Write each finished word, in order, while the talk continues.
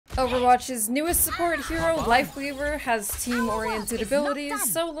Overwatch's newest support hero, Lifeweaver, has team-oriented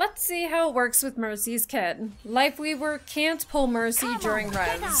abilities, so let's see how it works with Mercy's kit. Lifeweaver can't pull Mercy during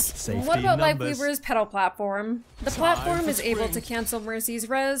res. What about Lifeweaver's pedal platform? The platform is able to cancel Mercy's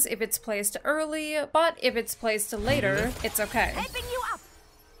res if it's placed early, but if it's placed later, it's okay.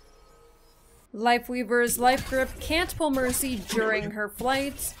 Lifeweaver's life grip can't pull Mercy during her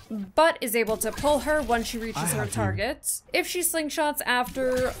flight, but is able to pull her once she reaches her target. If she slingshots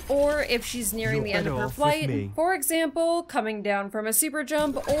after, or if she's nearing the end of her flight, for example, coming down from a super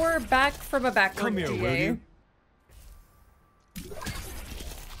jump or back from a backward GA.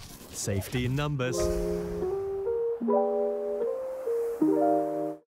 Safety in numbers.